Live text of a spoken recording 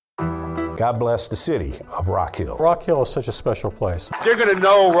God bless the city of Rock Hill. Rock Hill is such a special place. They're going to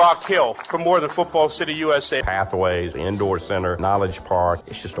know Rock Hill for more than Football City, USA. Pathways, Indoor Center, Knowledge Park.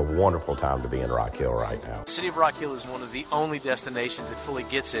 It's just a wonderful time to be in Rock Hill right now. The city of Rock Hill is one of the only destinations that fully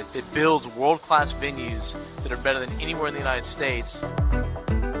gets it. It builds world-class venues that are better than anywhere in the United States.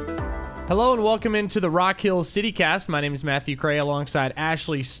 Hello and welcome into the Rock Hill CityCast. My name is Matthew Cray alongside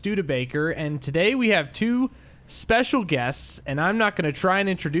Ashley Studebaker, and today we have two special guests, and I'm not going to try and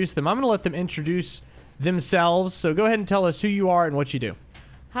introduce them. I'm going to let them introduce themselves, so go ahead and tell us who you are and what you do.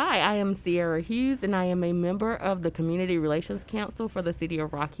 Hi, I am Sierra Hughes, and I am a member of the Community Relations Council for the City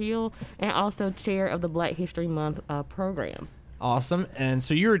of Rock Hill and also chair of the Black History Month program. Awesome. And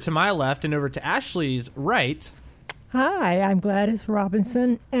so you're to my left and over to Ashley's right. Hi, I'm Gladys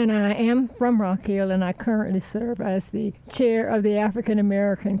Robinson, and I am from Rock Hill, and I currently serve as the chair of the African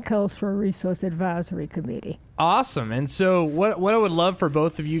American Cultural Resource Advisory Committee. Awesome. And so what I would love for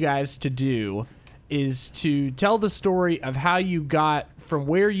both of you guys to do is to tell the story of how you got from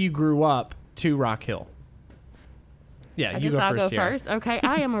where you grew up to Rock Hill. Yeah, you go first. I'll go Sierra. first. Okay,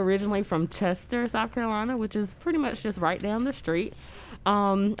 I am originally from Chester, South Carolina, which is pretty much just right down the street.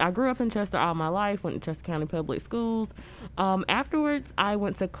 I grew up in Chester all my life, went to Chester County Public Schools. Afterwards, I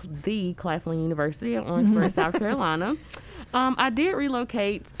went to the Claflin University in Orangeburg, South Carolina. I did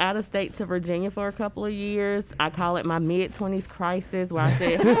relocate out of state to Virginia for a couple of years. I call it my mid-20s crisis, where I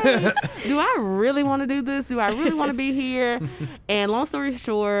said, hey, do I really want to do this? Do I really want to be here? And long story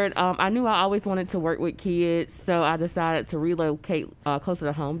short, I knew I always wanted to work with kids, so I decided to relocate closer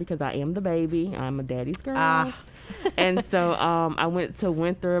to home because I am the baby. I'm a daddy's girl. And so I went to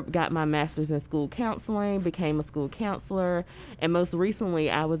Winthrop, got my master's in school counseling, became a school counselor, and most recently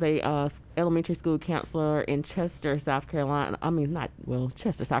I was a elementary school counselor in Chester, South Carolina.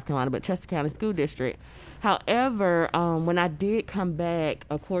 Chester, South Carolina, but Chester County School District. However, when I did come back,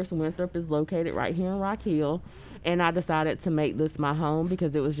 of course, Winthrop is located right here in Rock Hill, and I decided to make this my home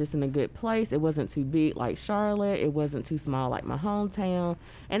because it was just in a good place. It wasn't too big like Charlotte. It wasn't too small like my hometown.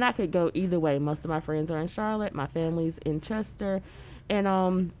 And I could go either way. Most of my friends are in Charlotte. My family's in Chester. And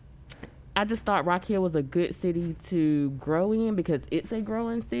I just thought Rock Hill was a good city to grow in because it's a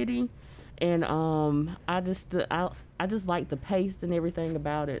growing city. And I just liked the pace and everything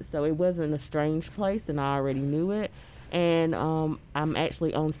about it. So it wasn't a strange place, and I already knew it. And I'm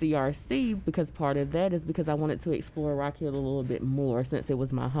actually on CRC because part of that is because I wanted to explore Rock Hill a little bit more since it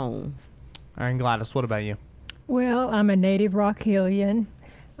was my home. All right, Gladys, what about you? Well, I'm a native Rock Hillian.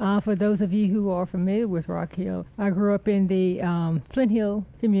 For those of you who are familiar with Rock Hill, I grew up in the Flint Hill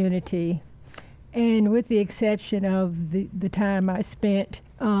community, and with the exception of the time I spent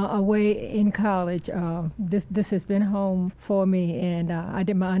away in college, this has been home for me. And I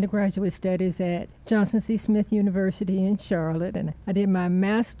did my undergraduate studies at Johnson C. Smith University in Charlotte, and I did my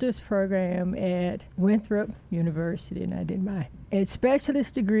master's program at Winthrop University, and I did my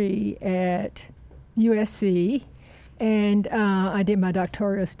specialist degree at USC. And I did my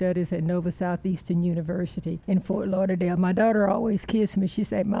doctoral studies at Nova Southeastern University in Fort Lauderdale. My daughter always kissed me. She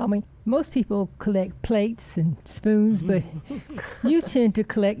said, Mommy, most people collect plates and spoons, but you tend to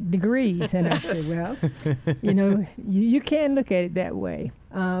collect degrees. And I said, well, you can look at it that way.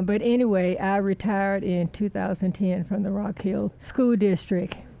 But anyway, I retired in 2010 from the Rock Hill School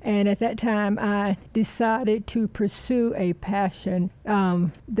District. And at that time, I decided to pursue a passion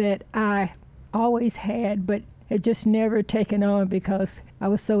that I always had, but had just never taken on because I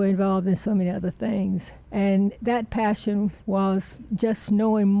was so involved in so many other things. And that passion was just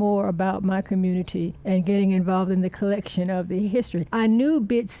knowing more about my community and getting involved in the collection of the history. I knew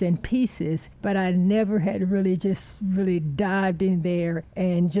bits and pieces, but I never had really dived in there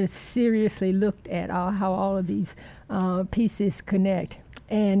and just seriously looked at how all of these pieces connect.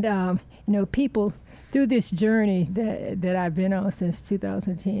 And, people, through this journey that I've been on since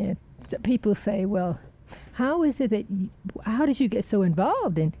 2010, people say, well, how did you get so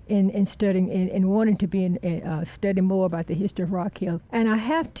involved in studying and wanting to be study more about the history of Rock Hill? And I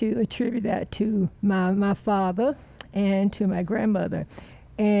have to attribute that to my father and to my grandmother.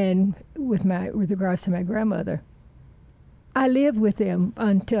 And with regards to my grandmother, I lived with them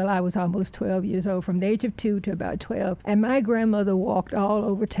until I was almost 12 years old, from the age of 2 to about 12. And my grandmother walked all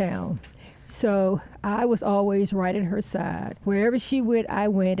over town. So I was always right at her side. Wherever she went, I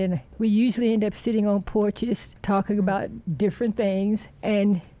went, and we usually end up sitting on porches talking about different things.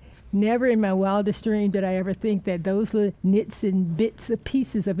 And never in my wildest dream did I ever think that those little nits and bits of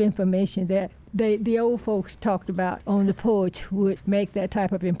pieces of information that the old folks talked about on the porch would make that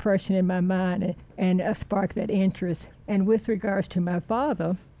type of impression in my mind and spark that interest. And with regards to my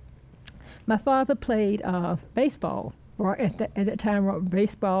father played baseball At that time,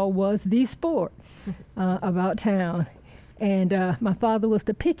 baseball was the sport about town. And my father was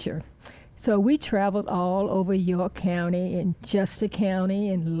the pitcher. So we traveled all over York County and Chester County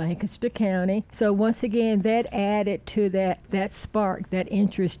and Lancaster County. So once again, that added to that spark, that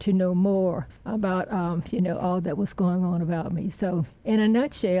interest to know more about, all that was going on about me. So in a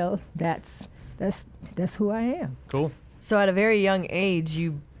nutshell, that's who I am. Cool. So at a very young age,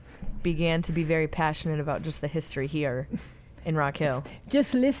 you began to be very passionate about just the history here in Rock Hill.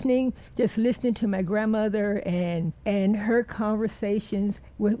 Just listening to my grandmother and her conversations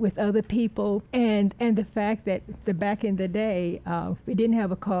with other people, and the fact that back in the day we didn't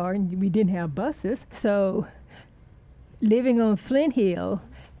have a car and we didn't have buses, so living on Flint Hill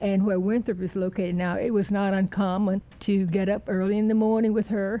and where Winthrop is located now, it was not uncommon to get up early in the morning with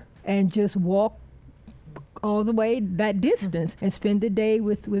her and just walk all the way that distance and spend the day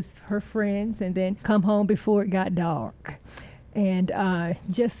with her friends and then come home before it got dark. And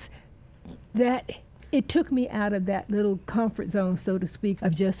just that, it took me out of that little comfort zone, so to speak,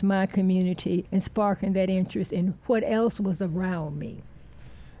 of just my community and sparking that interest in what else was around me.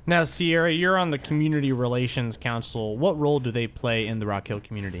 Now, Sierra, you're on the Community Relations Council. What role do they play in the Rock Hill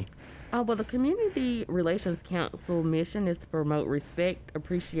community? Well, the Community Relations Council mission is to promote respect,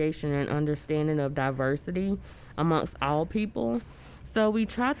 appreciation, and understanding of diversity amongst all people. So we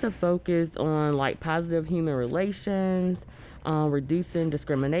try to focus on positive human relations, reducing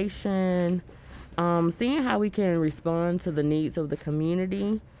discrimination, seeing how we can respond to the needs of the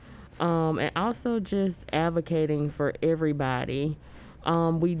community, and also just advocating for everybody.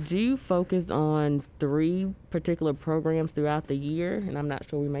 We do focus on 3 particular programs throughout the year, and I'm not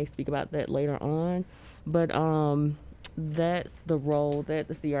sure, we may speak about that later on, but that's the role that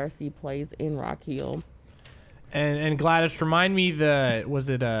the CRC plays in Rock Hill. And Gladys, remind me, was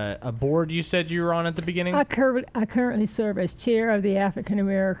it a board you said you were on at the beginning? I currently serve as chair of the African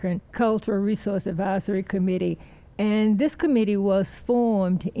American Cultural Resource Advisory Committee, and this committee was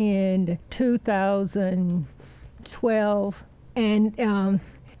formed in 2012, and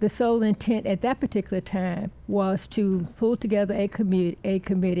the sole intent at that particular time was to pull together a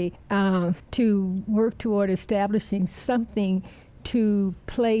committee to work toward establishing something to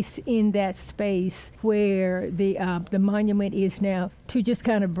place in that space where the monument is now, to just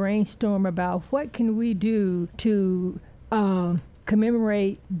kind of brainstorm about what can we do to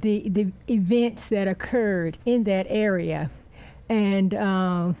commemorate the events that occurred in that area. And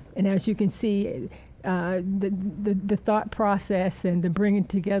as you can see, the thought process and the bringing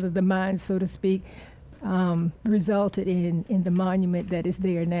together the minds, so to speak, resulted in the monument that is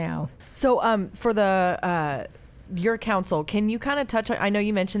there now. So for your council, can you kind of touch on, I know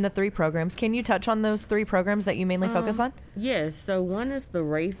you mentioned the 3 programs, can you touch on those 3 programs that you mainly focus on? Yes, so one is the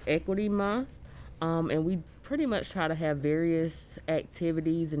Race Equity Month, and we pretty much try to have various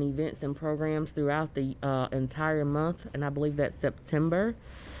activities and events and programs throughout the entire month, and I believe that's September.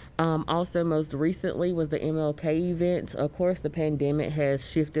 Also, most recently was the MLK event. Of course, the pandemic has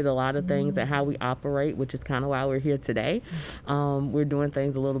shifted a lot of things and how we operate, which is kind of why we're here today. We're doing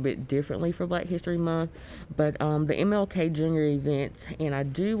things a little bit differently for Black History Month. But the MLK Junior event, and I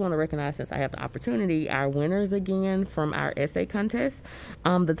do want to recognize, since I have the opportunity, our winners again from our essay contest.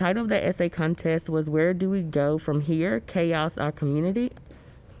 The title of the essay contest was "Where Do We Go From Here? Chaos Our Community."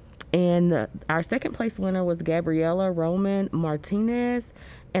 And our second place winner was Gabriella Roman Martinez.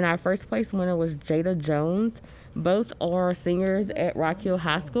 And our first place winner was Jada Jones. Both are singers at Rock Hill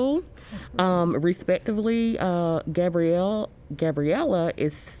High School. Respectively, Gabriella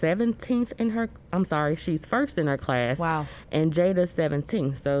is 17th in her, she's first in her class. Wow. And Jada's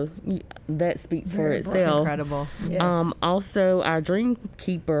 17th. So that speaks for itself. That's incredible. Yes. Also, our Dream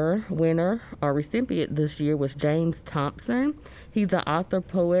Keeper winner or recipient this year was James Thompson. He's the author,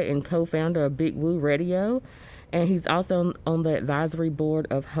 poet, and co-founder of Big Woo Radio. And he's also on the advisory board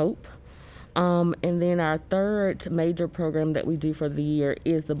of Hope. And then our third major program that we do for the year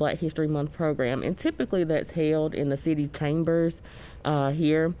is the Black History Month program. And typically that's held in the city chambers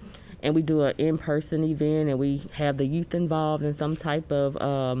here. And we do an in-person event, and we have the youth involved in some type of,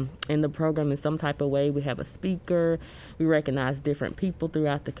 in the program in some type of way. We have a speaker. We recognize different people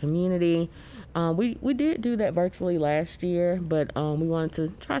throughout the community. We did do that virtually last year, but we wanted to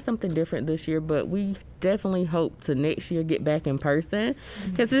try something different this year. But we definitely hope to next year get back in person,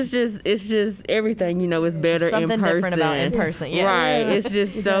 because it's just everything, is better in person. Something different about in person, yes. Right? It's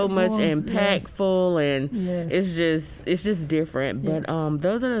just so much impactful, and it's just different. But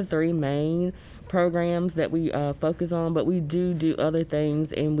those are the 3 main programs that we focus on, but we do other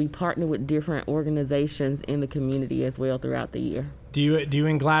things, and we partner with different organizations in the community as well throughout the year. Do you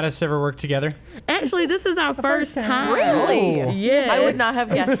and Gladys ever work together? Actually, this is our first time. Really? Yes. I would not have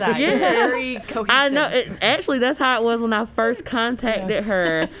guessed that. You're very cohesive. I know. Actually, that's how it was when I first contacted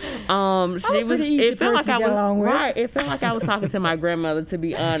her. She was. It felt like I was right. It felt like I was talking to my grandmother, to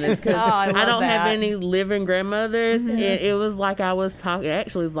be honest, because I don't have any living grandmothers, and it was like I was talking.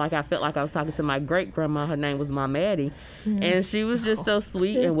 Actually, it was like I felt like I was talking to my great grandma. Her name was Mom Maddie, and she was just so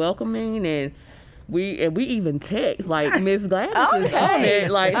sweet and welcoming, and we even text, like Miss Gladys is on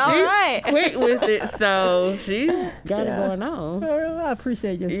it, like she's quick with it, so she's got it going on. I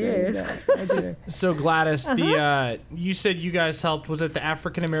appreciate your saying that. I do. So Gladys, you said you guys helped. Was it the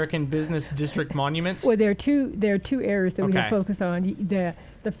African American Business District Monument? Well, there are two areas that we have Okay. focused on.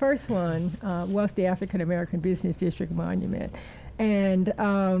 The first one was the African American Business District Monument, and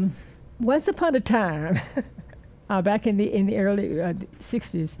once upon a time, back in the early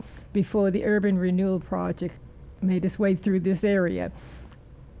 60s, before the Urban Renewal Project made its way through this area,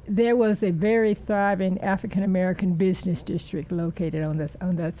 there was a very thriving African American business district located on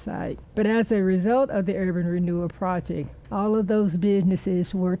that site. But as a result of the Urban Renewal Project, all of those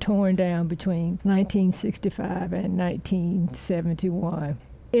businesses were torn down between 1965 and 1971.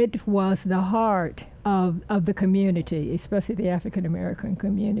 It was the heart of the community, especially the African American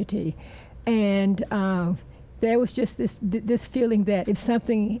community, and there was just this feeling that if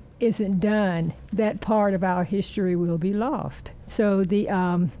something isn't done, that part of our history will be lost. So the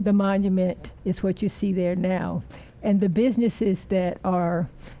monument is what you see there now, and the businesses that are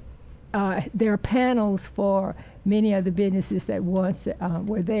there are panels for many of the businesses that once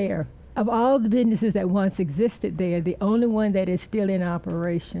were there. Of all the businesses that once existed there, the only one that is still in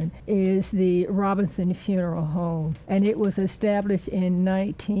operation is the Robinson Funeral Home, and it was established in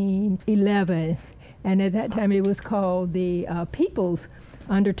 1911. And at that time, it was called the People's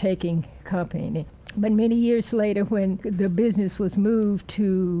Undertaking Company. But many years later, when the business was moved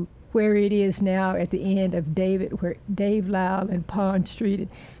to where it is now at the end of where Dave Lyle and Pond Street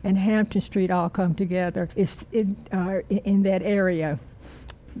and Hampton Street all come together, it's in that area.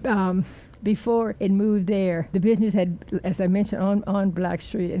 Before it moved there, the business had, as I mentioned, on Black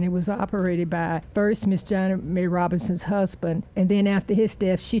Street, and it was operated by first Miss Janet May Robinson's husband, and then after his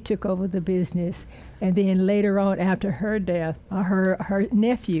death, she took over the business, and then later on, after her death, her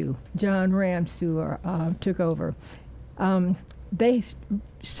nephew, John Ramseur, took over. They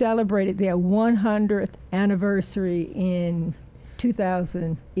celebrated their 100th anniversary in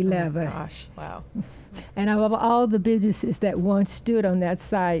 2011. Oh my gosh, wow. And of all the businesses that once stood on that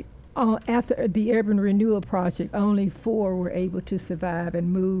site, after the Urban Renewal Project, only 4 were able to survive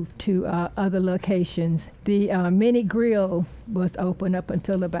and move to other locations. The Mini Grill was open up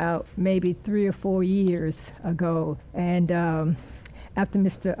until about maybe 3 or 4 years ago. And after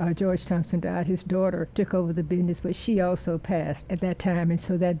Mr. George Thompson died, his daughter took over the business, but she also passed at that time, and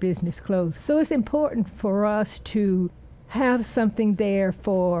so that business closed. So it's important for us to have something there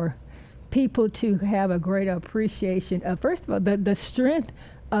for people to have a greater appreciation of, first of all, the strength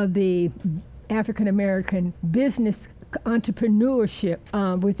of the African American business entrepreneurship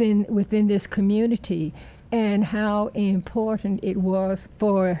within this community, and how important it was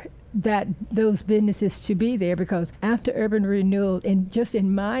for those businesses to be there. Because after urban renewal, and just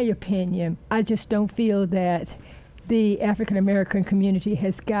in my opinion, I just don't feel that the African American community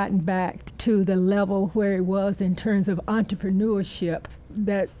has gotten back to the level where it was in terms of entrepreneurship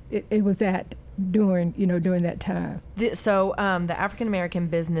that it was at during that time. So the African American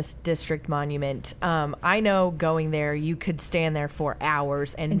Business District Monument, I know going there, you could stand there for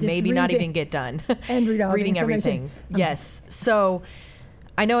hours and maybe not even get done. And read all reading the everything. Yes. So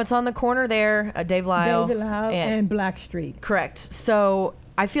I know it's on the corner there, Dave Lyle and Black Street. Correct. So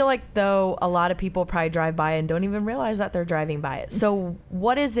I feel like, though, a lot of people probably drive by and don't even realize that they're driving by it. So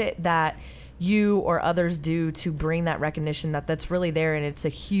what is it that you or others do to bring that recognition that's really there, and it's a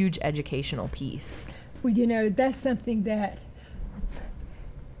huge educational piece? Well, that's something that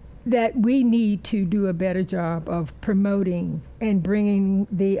we need to do a better job of promoting and bringing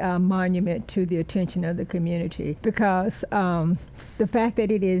the monument to the attention of the community, because the fact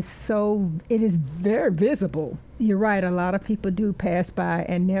that it is very visible. You're right, a lot of people do pass by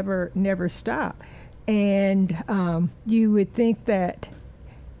and never stop, and you would think that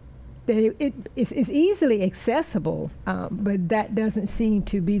it's easily accessible, but that doesn't seem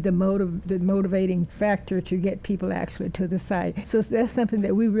to be the motivating factor to get people actually to the site. So that's something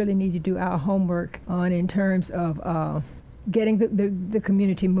that we really need to do our homework on in terms of getting the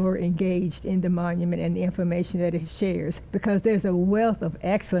community more engaged in the monument and the information that it shares, because there's a wealth of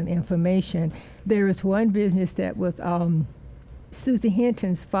excellent information. There is one business that was Susie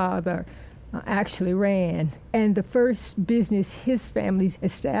Hinton's father actually ran. And the first business his family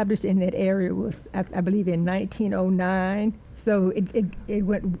established in that area was, I believe, in 1909. So it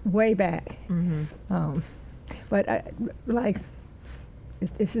went way back. But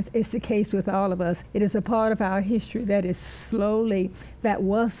it's the case with all of us. It is a part of our history that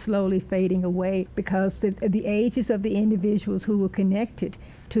was slowly fading away because the ages of the individuals who were connected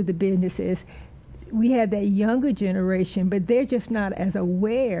to the businesses. We have that younger generation, but they're just not as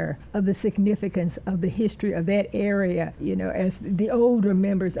aware of the significance of the history of that area, as the older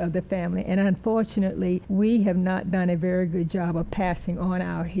members of the family. And unfortunately, we have not done a very good job of passing on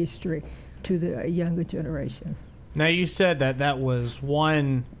our history to the younger generation. Now, you said that was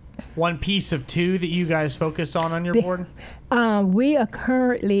one piece of two that you guys focus on your board? We are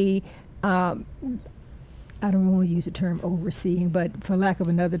currently, I don't want to use the term overseeing, but for lack of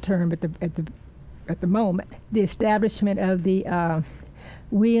another term at the moment, the establishment of the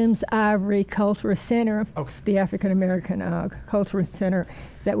Williams Ivory Cultural Center, the African American Cultural Center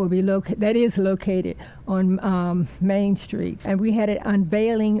that is located on Main Street. And we had an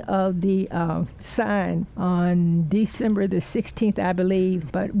unveiling of the sign on December the 16th, I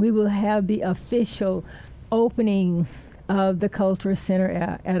believe, but we will have the official opening of the Cultural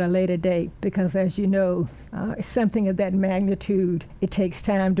Center at a later date because, as you know, something of that magnitude, it takes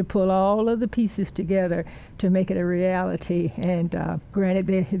time to pull all of the pieces together to make it a reality. And granted,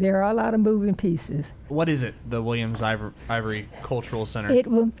 there are a lot of moving pieces. What is it, the Williams Ivory Cultural Center?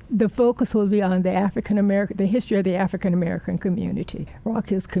 The focus will be on the history of the African American community, Rock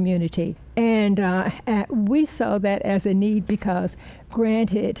Hills community. And we saw that as a need because,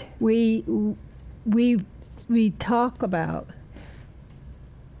 granted, we talk about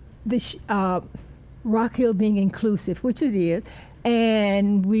this Rock Hill being inclusive, which it is,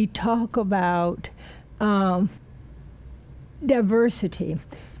 and we talk about diversity.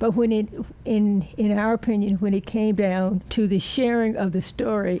 But when in our opinion, when it came down to the sharing of the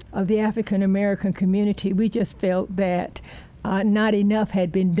story of the African American community, we just felt that not enough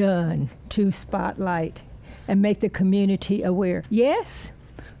had been done to spotlight and make the community aware. Yes,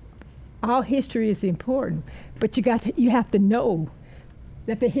 all history is important, but you have to know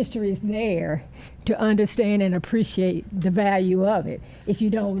that the history is there to understand and appreciate the value of it. If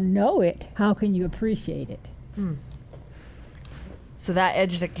you don't know it, how can you appreciate it? So that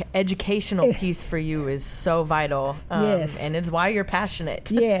educational piece for you is so vital, yes. And it's why you're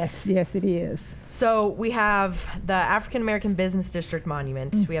passionate. Yes, it is. So we have the African American Business District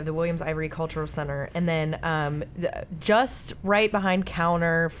Monument, we have the Williams Ivory Cultural Center, and then just right behind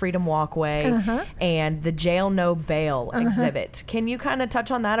Counter, Freedom Walkway, and the Jail No Bail exhibit. Can you kind of touch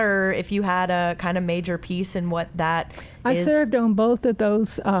on that, or if you had a kind of major piece in what that is? I served on both of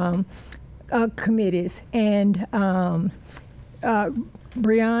those committees, and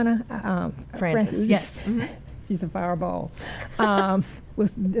Brianna Francis, yes. She's a fireball,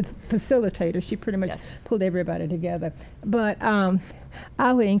 was the facilitator. She pretty much pulled everybody together. But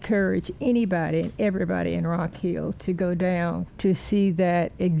I would encourage anybody and everybody in Rock Hill to go down to see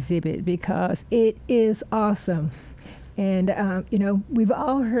that exhibit because it is awesome. And, we've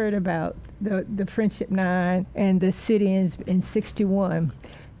all heard about the Friendship 9 and the sit-ins in 61.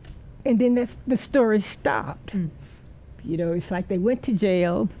 And then the story stopped. It's like they went to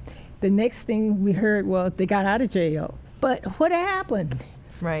jail. The next thing we heard was they got out of jail. But what happened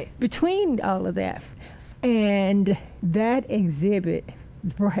between all of that? And that exhibit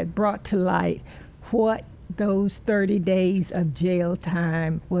had brought to light what those 30 days of jail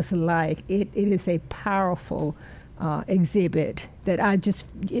time was like. It is a powerful exhibit that I just,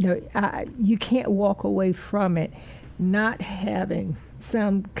 you can't walk away from it not having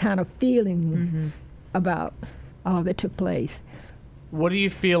some kind of feeling about all that took place. What do you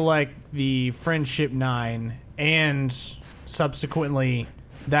feel like the Friendship 9 and subsequently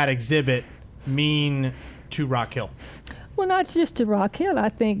that exhibit mean to Rock Hill? Well, not just to Rock Hill. I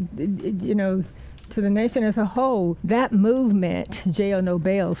think, to the nation as a whole, that movement, Jail No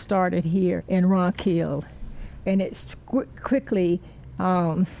Bail, started here in Rock Hill. And it's quickly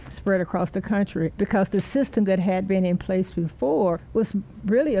spread across the country because the system that had been in place before was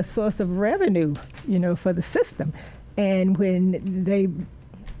really a source of revenue, for the system. And when they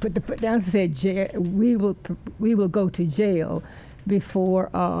put the foot down and said, we will go to jail before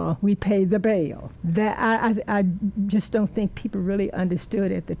we pay the bail. That I just don't think people really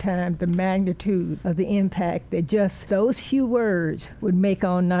understood at the time the magnitude of the impact that just those few words would make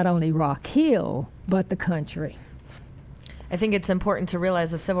on not only Rock Hill, but the country. I think it's important to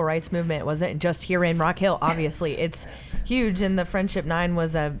realize the civil rights movement wasn't just here in Rock Hill. Obviously, it's huge, and the Friendship 9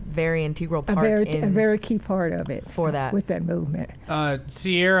 was a very integral part. A very key part of it for that with that movement.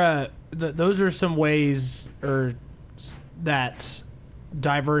 Sierra, those are some ways that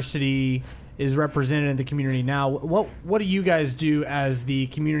diversity is represented in the community now. What do you guys do as the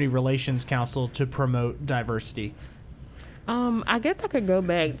Community Relations Council to promote diversity? I guess I could go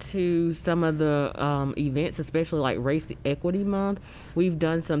back to some of the events, especially like Race Equity Month. We've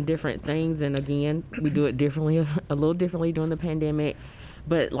done some different things, and again, we do it differently, a little differently during the pandemic.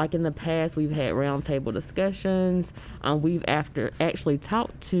 But like in the past, we've had roundtable discussions. We've actually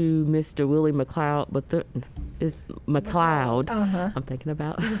talked to Mr. Willie McLeod, but it's McLeod. I'm thinking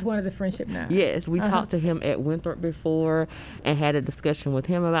about. He was one of the Friendship Nine. Yes, we talked to him at Winthrop before and had a discussion with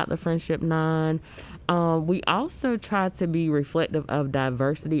him about the Friendship Nine. We also try to be reflective of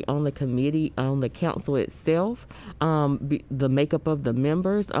diversity on the committee, on the council itself, the makeup of the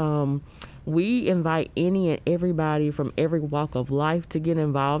members. We invite any and everybody from every walk of life to get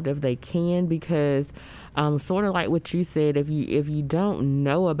involved if they can, because sort of like what you said, if you don't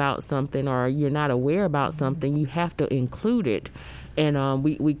know about something or you're not aware about something, you have to include it. And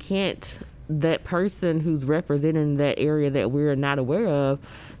we can't, that person who's representing that area that we're not aware of,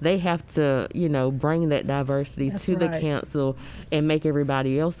 they have to, bring that diversity to the council and make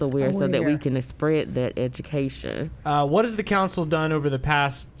everybody else aware so that we can spread that education. What has the council done over the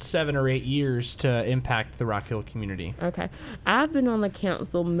past 7 or 8 years to impact the Rock Hill community? Okay. I've been on the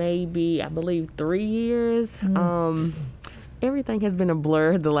council maybe, I believe, 3 years. Everything has been a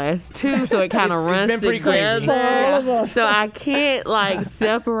blur the last 2, so it kind of runs been pretty together. crazy. So I can't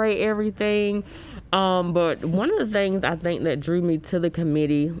separate everything. But one of the things I think that drew me to the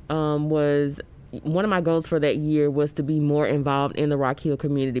committee was one of my goals for that year was to be more involved in the Rock Hill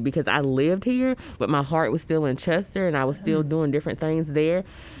community, because I lived here, but my heart was still in Chester and I was still doing different things there.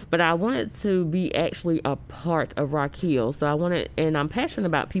 But I wanted to be actually a part of Rock Hill. So and I'm passionate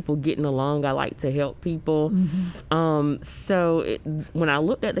about people getting along. I like to help people. So when I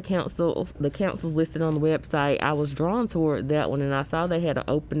looked at the council's listed on the website, I was drawn toward that one, and I saw they had an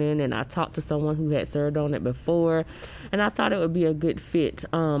opening, and I talked to someone who had served on it before, and I thought it would be a good fit.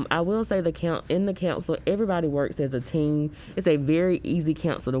 I will say in the council, everybody works as a team. It's a very easy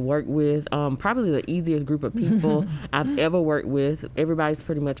council to work with, probably the easiest group of people I've ever worked with. Everybody's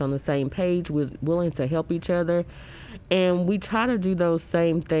pretty much on the same page, willing to help each other. And we try to do those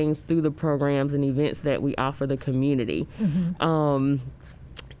same things through the programs and events that we offer the community. And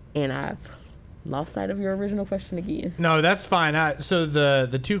I've lost sight of your original question again. No, that's fine. So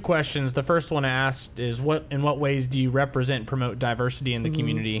the 2 questions, the first one I asked is in what ways do you represent and promote diversity in the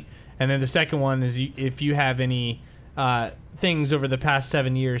community? And then the second one is if you have any things over the past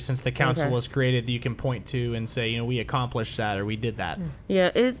 7 years since the council was created that you can point to and say, we accomplished that or we did that. Yeah,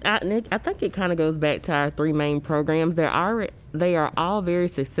 I think it kind of goes back to our 3 main programs. They are all very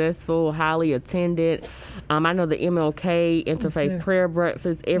successful, highly attended. I know the MLK Interfaith Prayer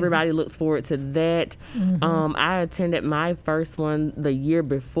Breakfast, everybody looks forward to that. I attended my first one the year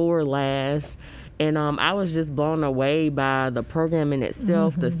before last, and I was just blown away by the program in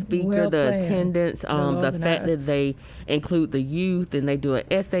itself, the speaker, the attendance, the fact that they include the youth and they do an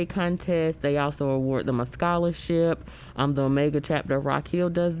essay contest. They also award them a scholarship. The Omega chapter of Rock Hill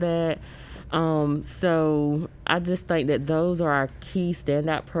does that. So I just think that those are our key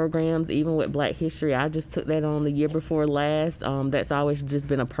standout programs. Even with Black History, I just took that on the year before last. That's always just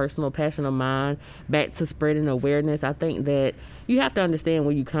been a personal passion of mine. Back to spreading awareness, I think that you have to understand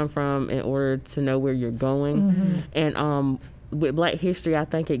where you come from in order to know where you're going. And with Black History, I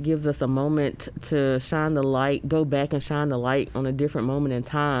think it gives us a moment to shine the light, go back and shine the light on a different moment in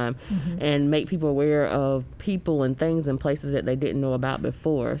time and make people aware of people and things and places that they didn't know about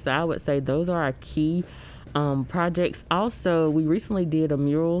before. So I would say those are our key projects. Also, we recently did a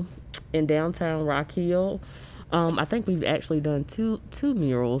mural in downtown Rock Hill. I think we've actually done two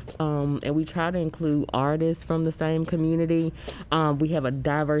murals, and we try to include artists from the same community. We have a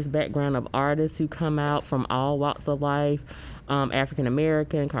diverse background of artists who come out from all walks of life, African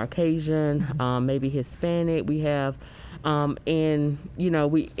American, Caucasian, maybe Hispanic. We have, in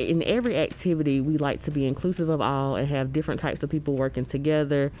every activity we like to be inclusive of all and have different types of people working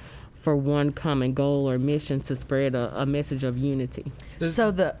together for one common goal or mission to spread a message of unity. Go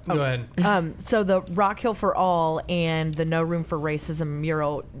ahead. So the Rock Hill for All and the No Room for Racism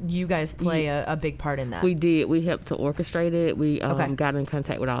mural, you guys play a big part in that. We did. We helped to orchestrate it. We got in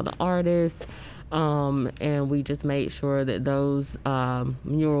contact with all the artists, and we just made sure that those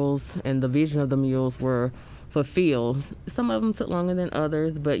murals and the vision of the murals were fulfilled. Some of them took longer than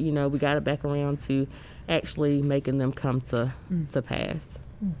others, but we got it back around to actually making them come to pass.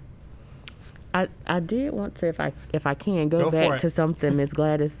 I did want to, if I can, go back to something Ms.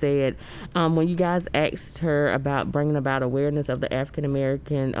 Gladys said. When you guys asked her about bringing about awareness of the African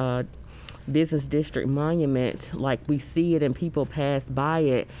American business district monument like we see it and people pass by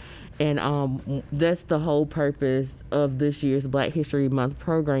it. And that's the whole purpose of this year's Black History Month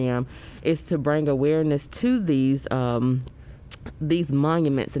program, is to bring awareness to these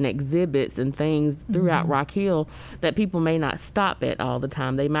monuments and exhibits and things throughout Rock Hill that people may not stop at all the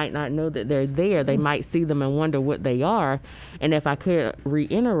time. They might not know that they're there. They might see them and wonder what they are. And if I could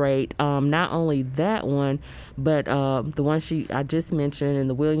reiterate, not only that one, but the one I just mentioned in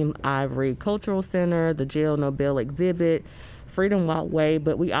the William Ivory Cultural Center, the Jill Nobel exhibit, Freedom Walkway,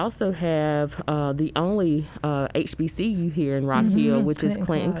 but we also have the only HBCU here in Rock Hill, which is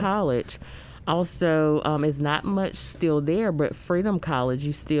Clinton College. Also, is not much still there, but Freedom College,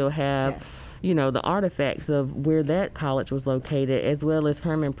 you still have, you know, the artifacts of where that college was located, as well as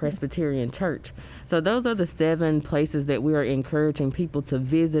Herman Presbyterian Church. So those are the 7 places that we are encouraging people to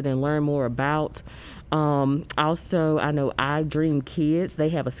visit and learn more about. Also, I know I Dream Kids, they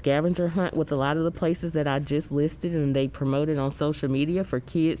have a scavenger hunt with a lot of the places that I just listed, and they promote it on social media for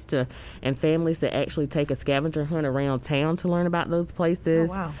kids and families to actually take a scavenger hunt around town to learn about those places.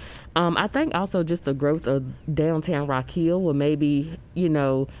 Oh, wow. I think also just the growth of downtown Rock Hill will maybe, you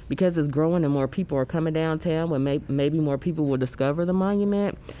know, because it's growing and more people are coming downtown, maybe more people will discover the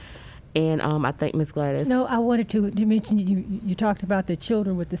monument. And I think Ms. Gladys. No, I wanted to mention, you talked about the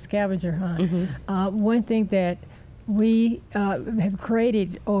children with the scavenger hunt. One thing that we have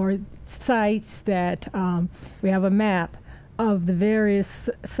created are sites that we have a map of the various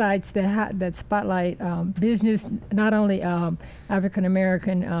sites that spotlight business, not only African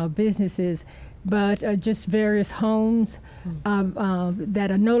American businesses, but just various homes that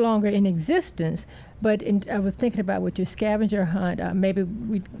are no longer in existence. But I was thinking about with your scavenger hunt, maybe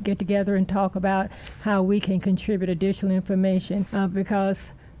we get together and talk about how we can contribute additional information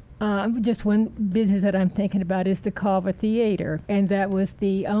because just one business that I'm thinking about is the Carver Theater, and that was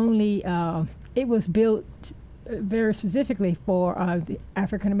the only, it was built very specifically for the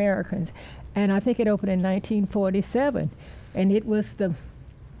African Americans, and I think it opened in 1947, and it was the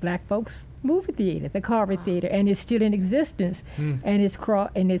Black folks movie theater, the Carver Theater, and it's still in existence, and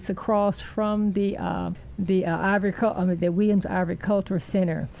it's across from the Williams Ivory Cultural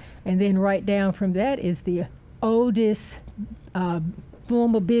Center, and then right down from that is the oldest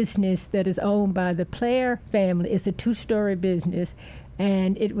formal business that is owned by the Player family. It's a 2-story business,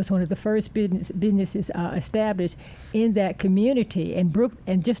 and it was one of the first businesses established in that community. And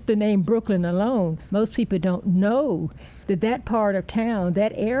just the name Brooklyn alone, most people don't know that part of town,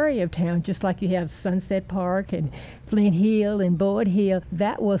 that area of town, just like you have Sunset Park and Flint Hill and Boyd Hill,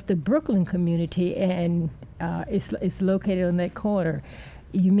 that was the Brooklyn community, and it's located on that corner.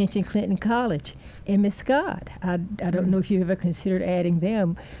 You mentioned Clinton College, Emmett Scott. I don't know if you ever considered adding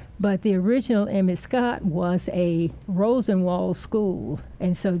them, but the original Emmett Scott was a Rosenwald school,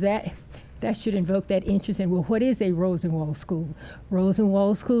 and so that should invoke that interest in, well, what is a Rosenwald school?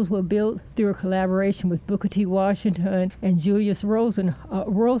 Rosenwald schools were built through a collaboration with Booker T. Washington and Julius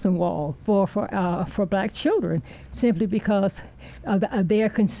Rosenwald for Black children, simply because of their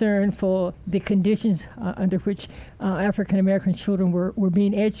concern for the conditions under which African American children were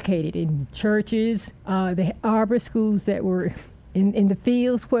being educated in churches, the arbor schools that were in the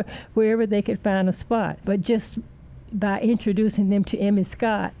fields, wherever they could find a spot. But just by introducing them to Emmett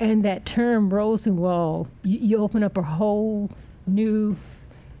Scott and that term Rosenwald, you open up a whole new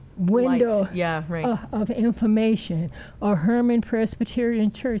window of information. Or Herman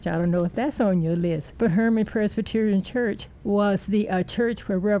Presbyterian Church, I don't know if that's on your list, but Herman Presbyterian Church was the church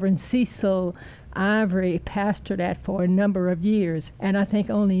where Reverend Cecil Ivory pastored at for a number of years. And I think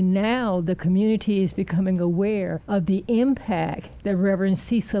only now the community is becoming aware of the impact that Reverend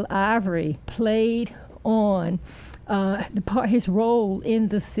Cecil Ivory played on his role in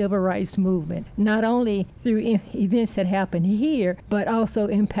the civil rights movement, not only through events that happened here, but also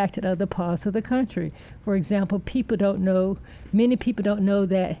impacted other parts of the country. For example, many people don't know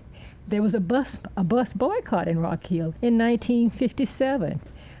that there was a bus boycott in Rock Hill in 1957.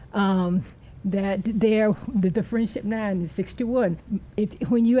 The Friendship 9 in 61.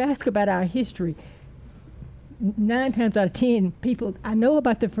 When you ask about our history, 9 times out of 10 people, I know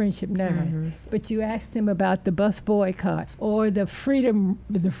about the Friendship 9, but you ask them about the bus boycott or the Freedom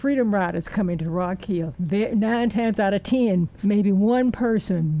Riders coming to Rock Hill. 9 times out of 10, maybe one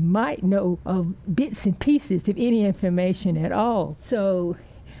person might know of bits and pieces of any information at all. So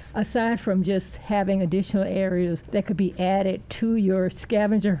aside from just having additional areas that could be added to your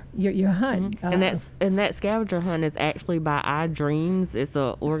scavenger, your hunt. And that scavenger hunt is actually by iDreams. It's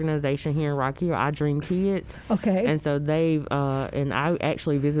an organization here in Rock Hill, iDream Kids. Okay. And so they've, and I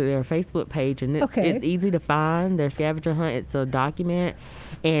actually visited their Facebook page, and it's easy to find. Their scavenger hunt, it's a document,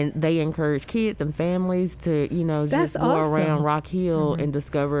 and they encourage kids and families to, just go around Rock Hill and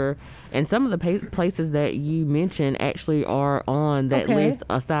discover. And some of the places that you mentioned actually are on that list,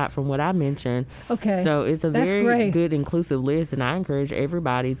 aside from what I mentioned. Okay. So it's a very good inclusive list, and I encourage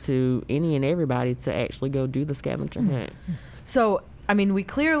everybody everybody to actually go do the scavenger hunt. So, I mean, we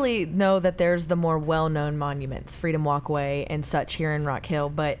clearly know that there's the more well-known monuments, Freedom Walkway and such here in Rock Hill,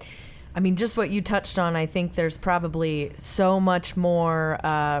 but I mean, just what you touched on, I think there's probably so much more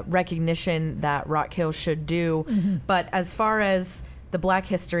recognition that Rock Hill should do. Mm-hmm. But as far as the Black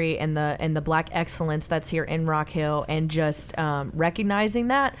history and the Black excellence that's here in Rock Hill, and just recognizing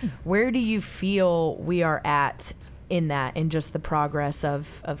that, where do you feel we are at in that, and just the progress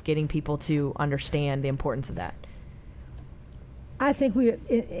of getting people to understand the importance of that? I think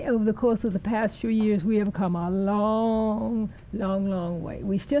over the course of the past few years, we have come a long way.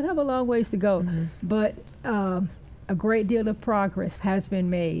 We still have a long ways to go, but a great deal of progress has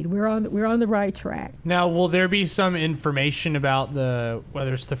been made. We're on the right track. Now, will there be some information about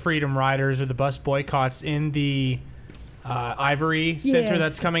whether it's the Freedom Riders or the bus boycotts in the Ivory Center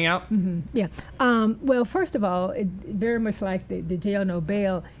that's coming out? Mm-hmm. Yeah. Well, first of all, very much like the J.L.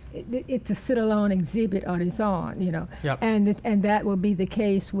 Nobel, it's a sit-alone exhibit on its own, Yep. And that will be the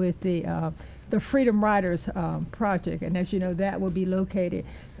case with the Freedom Riders project. And as you know, that will be located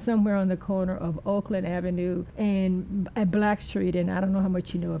somewhere on the corner of Oakland Avenue and Black Street. And I don't know how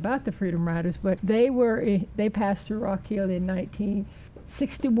much you know about the Freedom Riders, but they passed through Rock Hill in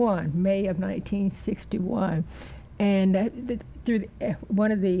 1961, May of 1961. And through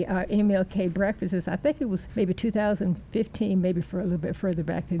one of the MLK breakfasts, I think it was maybe 2015, maybe for a little bit further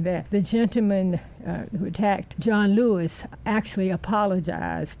back than that, the gentleman who attacked John Lewis actually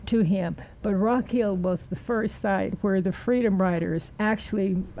apologized to him. But Rock Hill was the first site where the Freedom Riders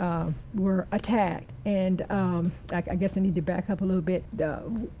actually were attacked. And I guess I need to back up a little bit.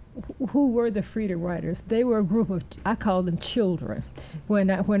 Who were the Freedom Riders? They were a group of, I call them children. When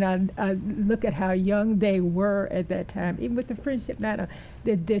I look at how young they were at that time, even with the Friendship Matter,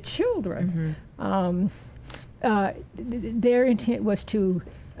 they're children. Their intent was to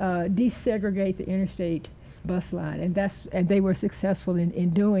desegregate the interstate bus line, and they were successful in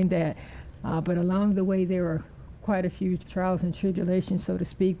doing that. But along the way, there were quite a few trials and tribulations, so to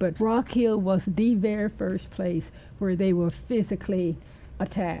speak. But Rock Hill was the very first place where they were physically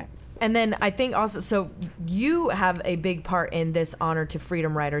attack. And then I think also, so you have a big part in this honor to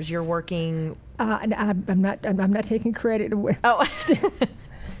Freedom Riders. You're working. I'm not taking credit away. Oh,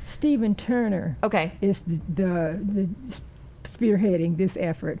 Stephen Turner. Okay. Is the spearheading this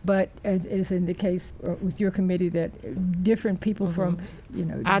effort, but as is in the case with your committee, that different people from,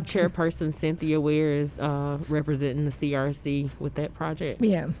 Our chairperson Cynthia Ware is representing the CRC with that project.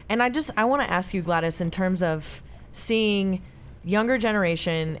 Yeah. And I want to ask you, Gladys, in terms of seeing younger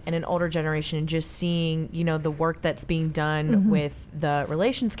generation and an older generation, and just seeing, the work that's being done with the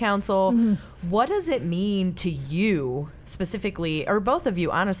Relations Council, what does it mean to you specifically, or both of you,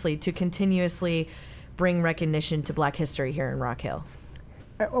 honestly, to continuously bring recognition to Black history here in Rock Hill?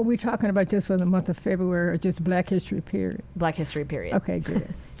 Are we talking about just for the month of February, or just Black History period? Black history period. Okay,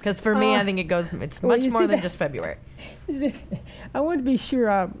 good. Because for me, I think it's much more than just February. I want to be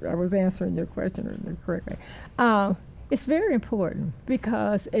sure I was answering your question correctly. It's very important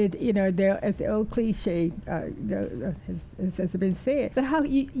because as the old cliche has been said, that how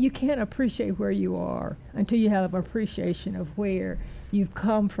you can't appreciate where you are until you have appreciation of where you've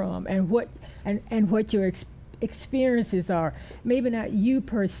come from and what your experiences are. Maybe not you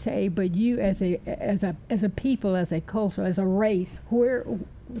per se, but you as a people, as a culture, as a race.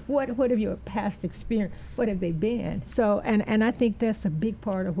 What have your past experience? What have they been? So and I think that's a big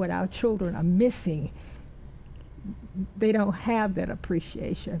part of what our children are missing. They don't have that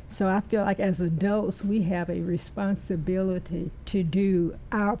appreciation. So I feel like as adults, we have a responsibility to do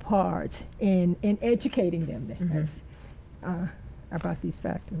our part in educating them about these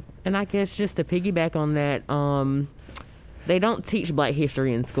factors. And I guess just to piggyback on that, they don't teach Black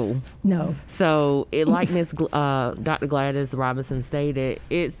history in school. No. So, like Dr. Gladys Robinson stated,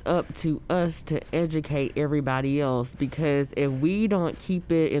 it's up to us to educate everybody else, because if we don't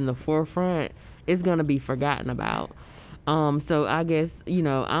keep it in the forefront, it's going to be forgotten about. So I guess,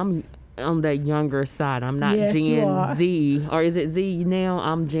 I'm on the younger side. I'm not Yes, you are. Gen Z, or is it Z now?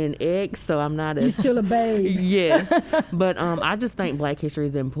 I'm Gen X, so I'm not You're as still a babe. yes. But I just think Black history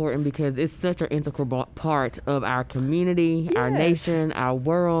is important because it's such an integral part of our community, our Yes. nation, our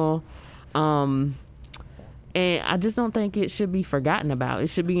world. And I just don't think it should be forgotten about. It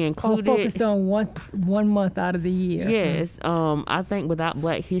should be Or included. focused on one month out of the year. Yes, I think without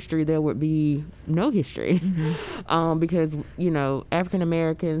Black history, there would be no history, because African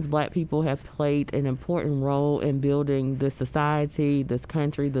Americans, Black people have played an important role in building this society, this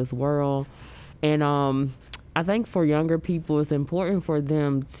country, this world, and I think for younger people, it's important for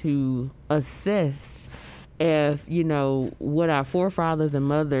them to assess if what our forefathers and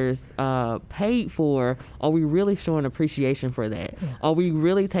mothers paid for, are we really showing appreciation for that? Yeah. Are we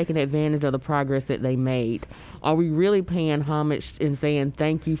really taking advantage of the progress that they made? Are we really paying homage and saying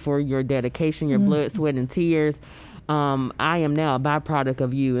thank you for your dedication, your blood, sweat, and tears? I am now a byproduct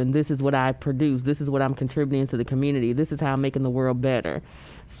of you, and this is what I produce. This is what I'm contributing to the community. This is how I'm making the world better.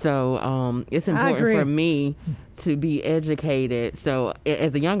 So it's important for me to be educated. So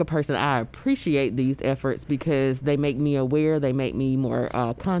as a younger person, I appreciate these efforts because they make me aware. They make me more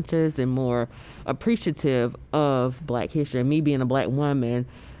conscious and more appreciative of Black history. And me being a Black woman,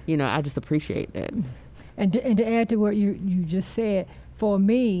 I just appreciate that. And to add to what you just said, for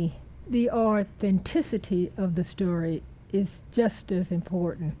me, the authenticity of the story is just as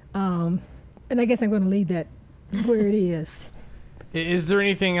important. And I guess I'm going to leave that where it is. Is there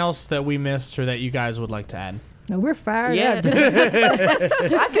anything else that we missed or that you guys would like to add? No, we're fired up.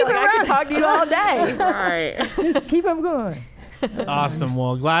 I feel like I could talk to you all day. Right. Just keep them going. Awesome.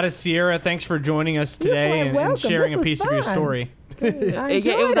 Well, Gladys Sierra, thanks for joining us today and sharing a piece of your story. It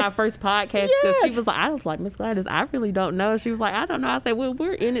was our first podcast because she was like, I was like, Miss Gladys, I really don't know. She was like, I don't know. I said, well,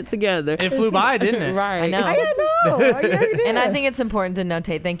 we're in it together. It flew by, didn't it? Right. I know. Yeah, And I think it's important to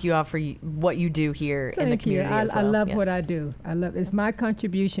notate, thank you all for what you do here in the community as well. I love what I do. It's my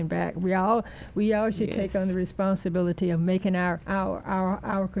contribution back. We all should take on the responsibility of making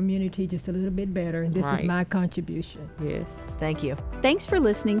our community just a little bit better, and this is my contribution. Yes. Thank you. Thanks for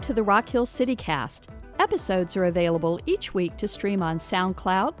listening to the Rock Hill CityCast. Episodes are available each week to stream on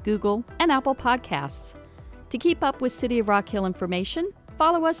SoundCloud, Google, and Apple Podcasts. To keep up with City of Rock Hill information,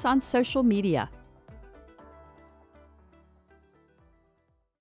 follow us on social media.